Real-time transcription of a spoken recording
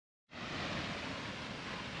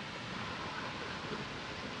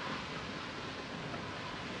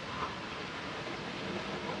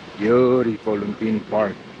Beautiful Lumpini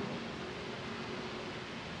Park.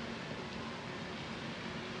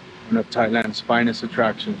 One of Thailand's finest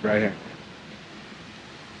attractions right here.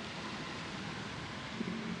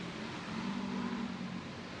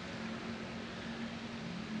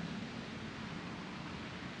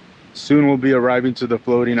 Soon we'll be arriving to the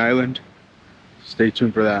floating island. Stay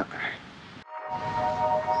tuned for that.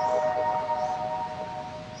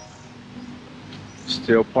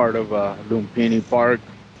 Still part of Lumpini Park.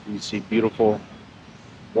 You see beautiful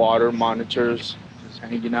water monitors just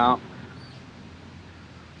hanging out.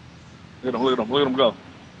 Look at them, look at them, look at them go.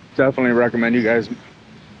 Definitely recommend you guys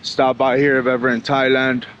stop by here if ever in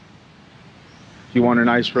Thailand. If you want a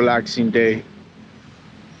nice relaxing day.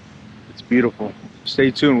 It's beautiful. Stay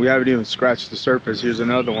tuned, we haven't even scratched the surface. Here's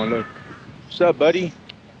another one, look. What's up, buddy?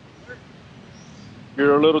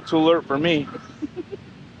 You're a little too alert for me.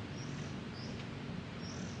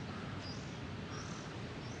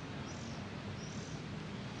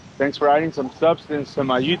 Thanks for adding some substance to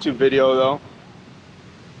my YouTube video though.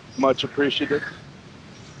 Much appreciated.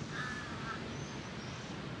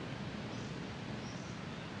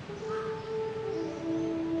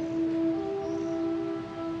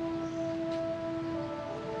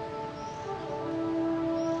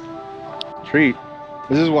 Treat.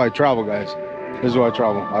 This is why I travel, guys. This is why I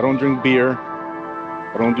travel. I don't drink beer.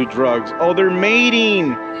 I don't do drugs. Oh, they're mating.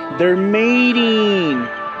 They're mating.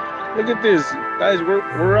 Look at this. Guys, we're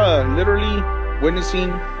literally witnessing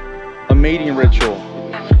a mating ritual.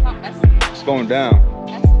 It's going down.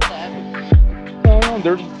 No,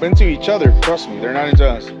 they're into each other. Trust me, they're not into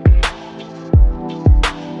us.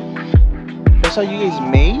 That's how you guys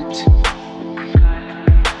mate?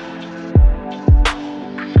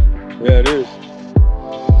 Yeah, it is.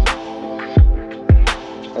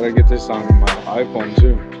 Gotta get this on my iPhone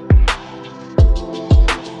too.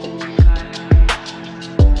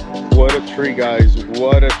 What a tree, guys.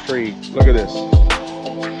 What a tree. Look at this.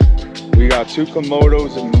 We got two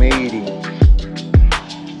Komodos mating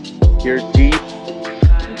here deep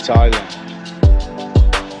in Thailand.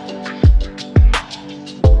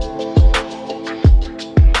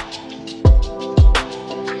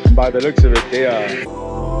 And by the looks of it,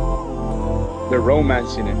 they're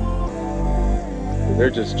romancing it. They're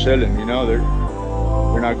just chilling, you know. They're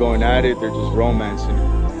not going at it. They're just romancing it.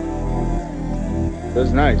 That's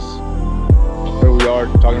nice. Here we are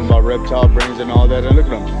talking about reptile brains and all that, and look at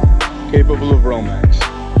them, capable of romance.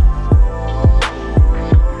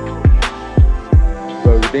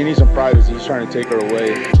 But they need some privacy. He's trying to take her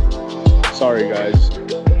away. Sorry, guys.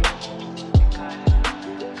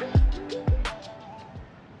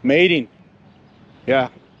 Mating. Yeah.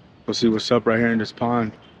 We'll see what's up right here in this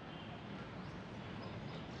pond.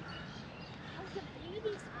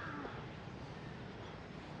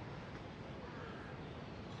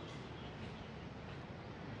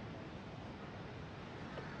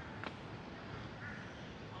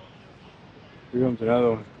 Here comes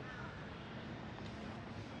another one.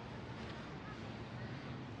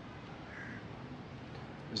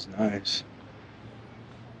 It's nice.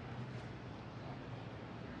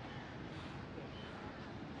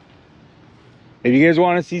 If you guys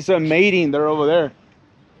want to see some mating, they're over there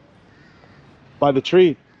by the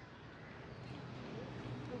tree.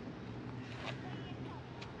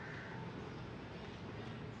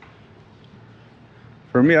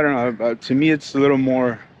 For me, I don't know. To me, it's a little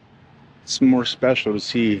more. It's more special to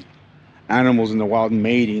see animals in the wild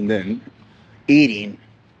mating than eating.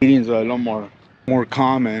 Eating is a little more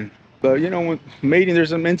common, but you know, with mating,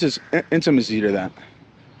 there's some intimacy to that.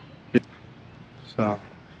 So,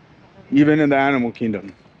 even in the animal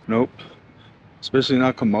kingdom, nope. Especially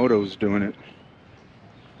not Komodos doing it.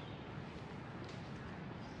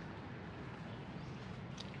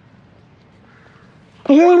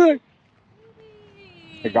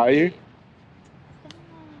 I got you.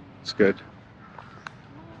 It's good.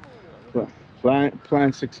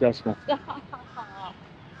 Plan successful.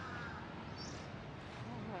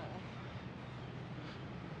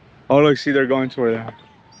 Oh, look, see, they're going toward that.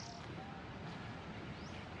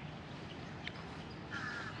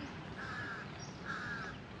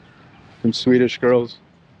 Some Swedish girls.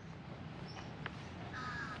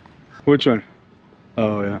 Which one?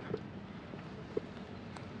 Oh, yeah.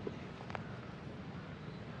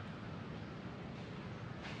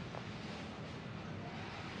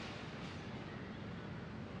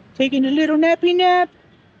 Taking a little nappy nap.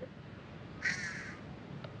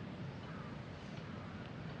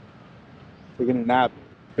 Taking a nap.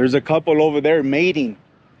 There's a couple over there mating.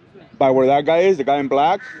 By where that guy is, the guy in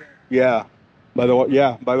black? Yeah. By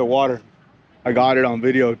the water. I got it on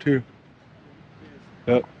video too.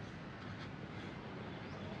 Yep.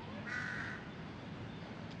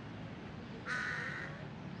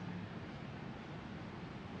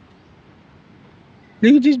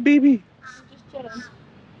 Look at this baby. Just chilling.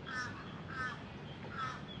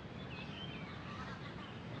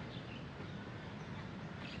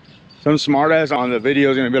 Some smartass on the video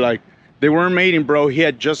is gonna be like, they weren't mating, bro. He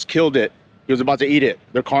had just killed it. He was about to eat it.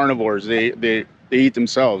 They're carnivores. They eat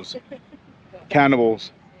themselves.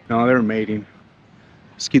 Cannibals. No, they're mating.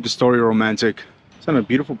 Let's keep the story romantic. It's in a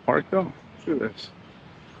beautiful park though. Look at this.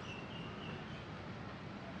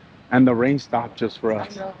 And the rain stopped just for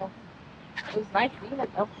us. I know. It was nice seeing it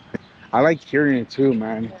though. I like hearing it too,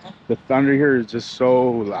 man. Yeah. The thunder here is just so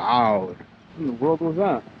loud. What in the world was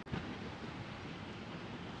that?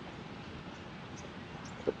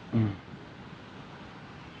 You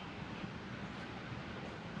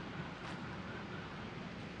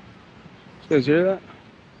guys hear that?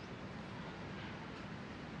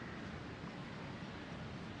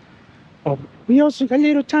 Oh, we also got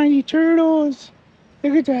little tiny turtles.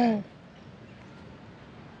 Look at that.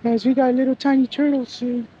 Guys, we got little tiny turtles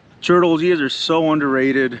too. Turtles, you guys are so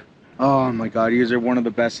underrated. Oh my god, you guys are one of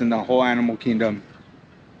the best in the whole animal kingdom.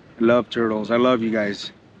 I love turtles. I love you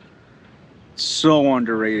guys. So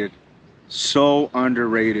underrated. So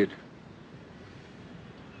underrated.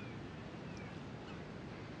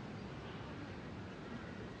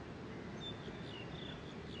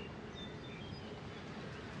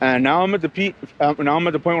 And now I'm at the point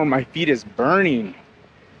where my feet is burning.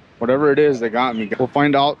 Whatever it is that got me. We'll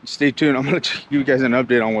find out. Stay tuned. I'm gonna give you guys an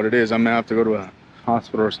update on what it is. I'm gonna have to go to a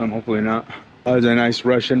hospital or something. Hopefully not. There's a nice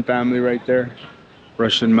Russian family right there.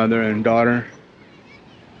 Russian mother and daughter.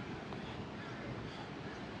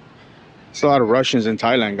 There's a lot of Russians in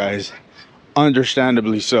Thailand, guys.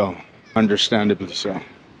 Understandably so. Understandably so.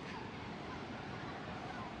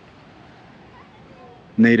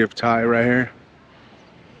 Native Thai right here.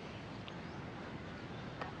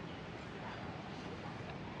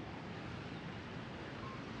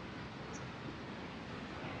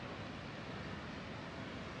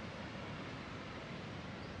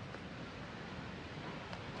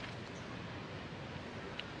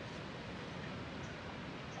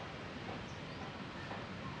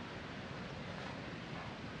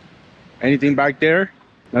 Anything back there?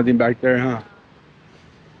 Nothing back there, huh?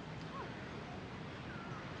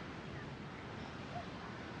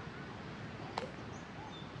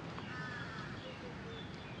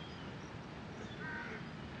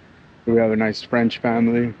 We have a nice French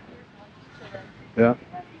family. Yeah.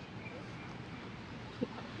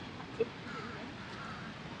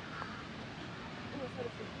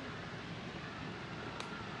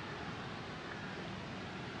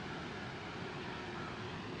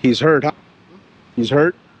 He's hurt, huh? He's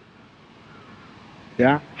hurt?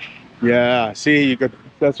 Yeah? Yeah, see, you could,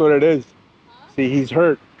 that's what it is. Huh? See, he's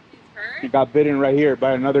hurt. He's hurt? He got bitten right here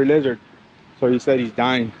by another lizard. So he said he's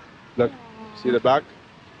dying. Look, see the back?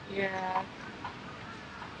 Yeah.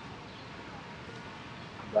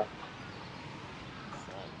 Back.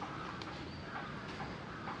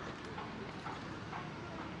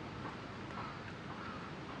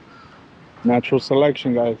 Natural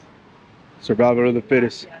selection, guys. Survival of the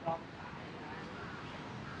fittest.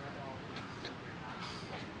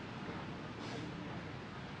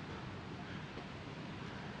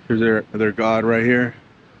 Here's their god right here.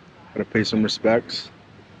 Gotta pay some respects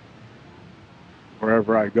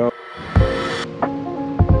wherever I go.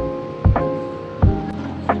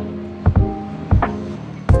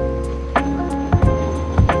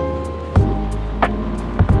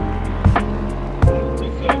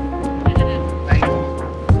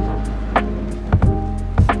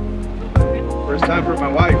 First time for my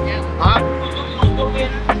wife. Huh?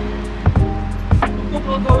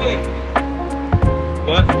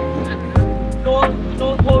 What?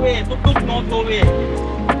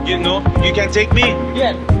 You know? You can take me?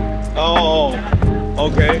 Yes. Oh,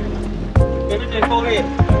 okay.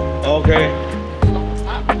 Okay.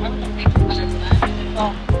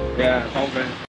 Yeah, okay.